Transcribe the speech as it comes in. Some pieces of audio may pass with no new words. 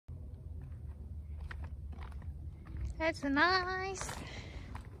It's a nice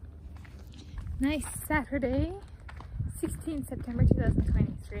Saturday, 16 September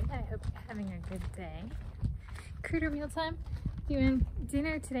 2023. I hope you're having a good day. Critter mealtime, doing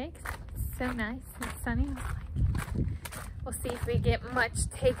dinner today because it's so nice and sunny. We'll see if we get much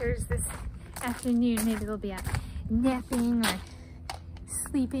takers this afternoon. Maybe they'll be out napping or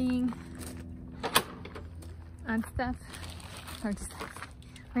sleeping on stuff, or just like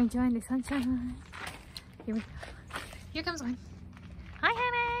we're enjoying the sunshine. Here we go. Here comes one. Hi,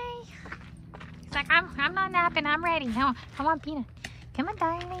 honey. He's like, I'm not napping. I'm ready. No, I want peanut. Come on,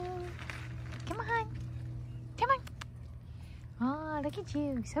 darling. Come on. Come on. Oh, look at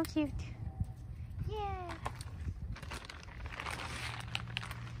you. So cute. Yeah.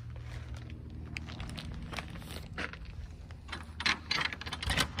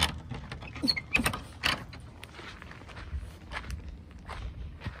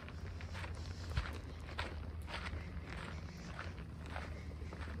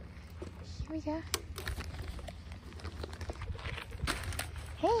 Here we go.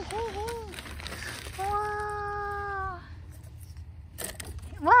 Hey, hey, hey. Whoa.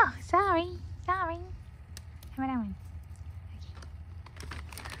 Whoa, sorry. Sorry. How about that one?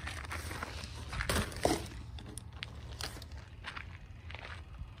 Okay.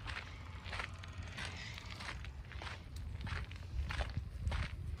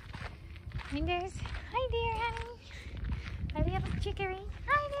 And there's, hi there, honey. A little chickaree.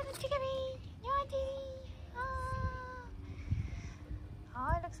 Hi, little chickaree. Oh,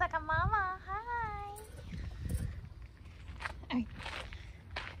 it looks like a mama. Hi. All right.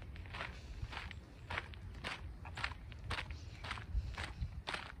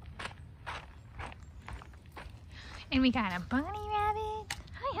 And we got a bunny rabbit.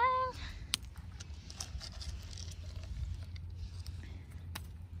 Hi, hon.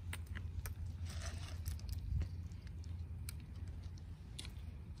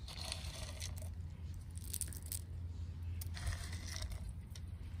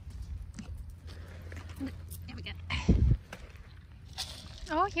 There we go.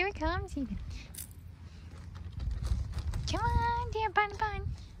 Oh, here it comes even. Come on, dear bun bun.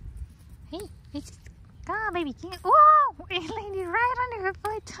 Hey, it's go, baby. Whoa! It landed right under her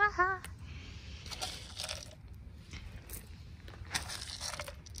foot. Haha.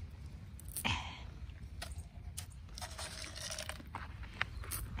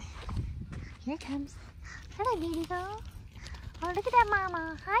 Here it comes. Hello, beauty girl. Oh, look at that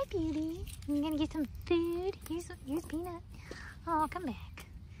mama. Hi, beauty. You're gonna get some food. Here's Peanut. Oh, come back.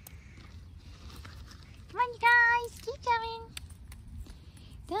 Come on, you guys. Keep coming.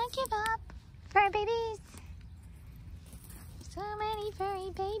 Don't give up. Furry babies. So many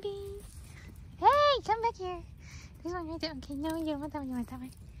furry babies. Hey, come back here. This one right there. Okay, no, you don't want that one. You want that one.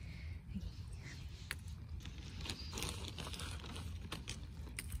 Okay.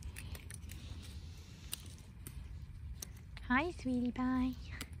 Hi, sweetie pie.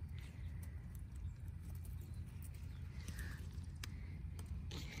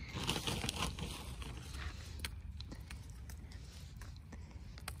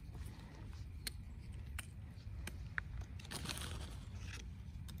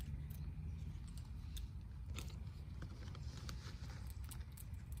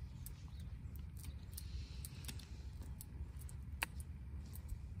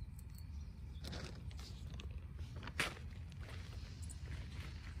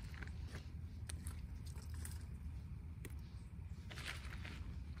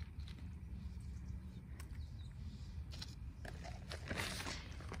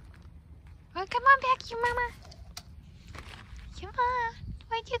 Oh, come on back here, mama. Come on.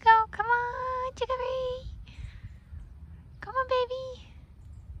 Where'd you go? Come on, chickaree. Come on, baby.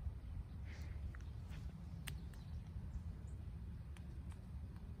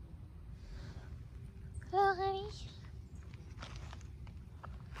 Hello, honey.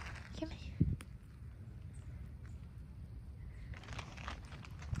 Come here.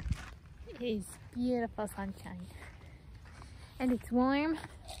 It is beautiful sunshine. And it's warm.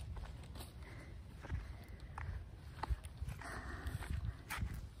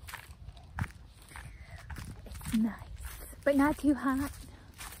 Nice, but not too hot.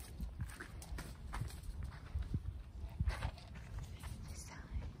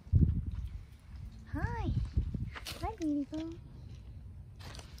 Hi. Hi, beautiful.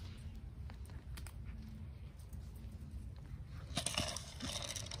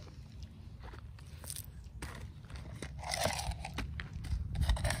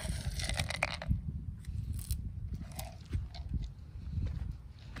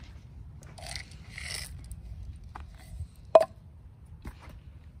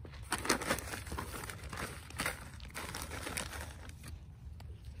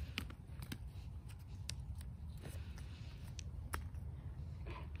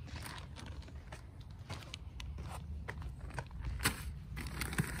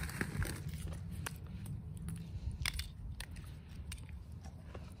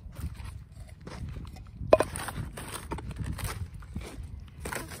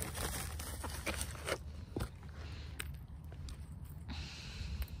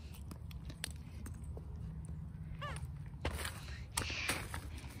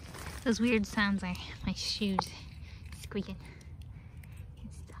 Those weird sounds are my shoes squeaking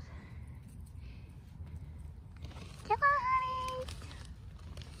and stuff. Come on, honey.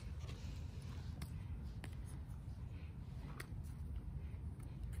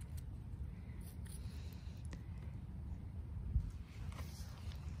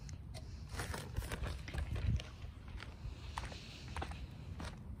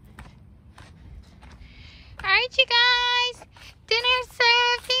 All right, you guys. Dinner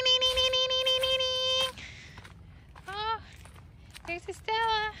served. Ding, ding, ding, ding, ding, ding, ding, ding. Oh, there's a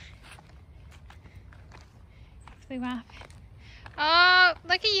Steller. Flew off. Oh,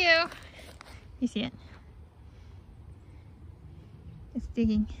 look at you. You see it? It's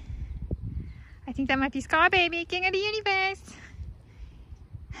digging. I think that might be Scar Baby, King of the Universe.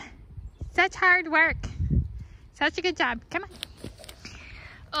 Such hard work. Such a good job. Come on.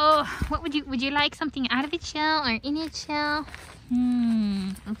 Oh, what would you like? Something out of its shell or in its shell?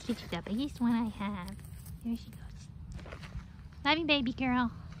 Let's get you the biggest one I have. There she goes. Love you, baby girl.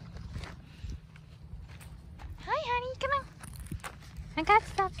 Hi, honey. Come on. I got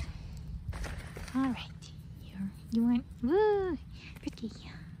stuff. All right. You want? Woo! Pretty.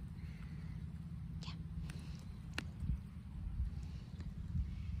 Yeah.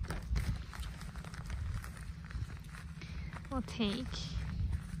 We'll take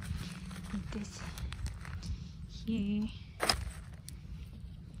this here.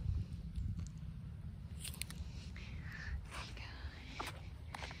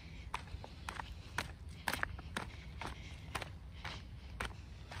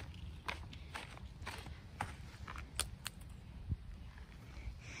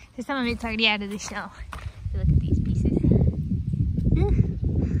 So some of it's already out of the shell. So look at these pieces.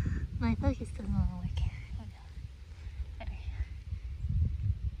 My focus doesn't want to work.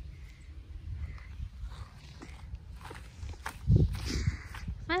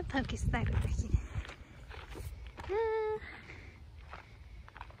 My focus started working.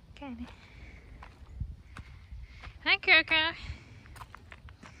 Got it. Hi, Coco.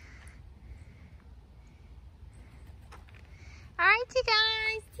 Alright, you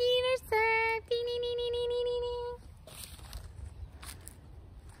guys. Dinner served. Ding, ding, ding, ding, ding, ding, ding.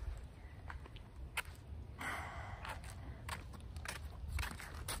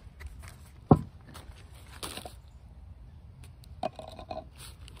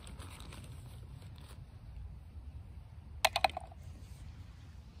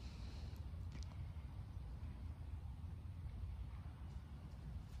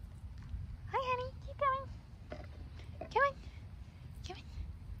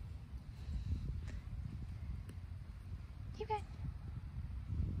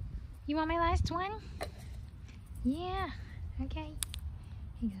 You want my last one? Yeah. Okay.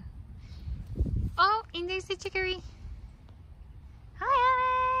 Here you go. Oh, and there's the chickaree. Hi,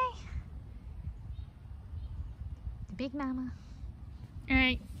 honey. The big mama. All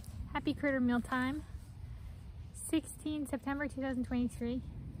right. Happy critter meal time. 16 September 2023. Do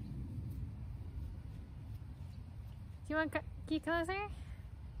you want to get closer?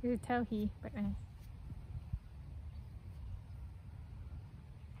 There's a towhee, but nice.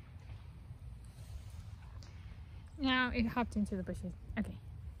 Now it hopped into the bushes. Okay.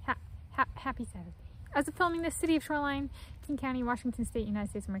 Happy Saturday. As of filming this, city of Shoreline, King County, Washington State, United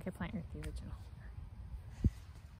States of America, Plant Earth, the original.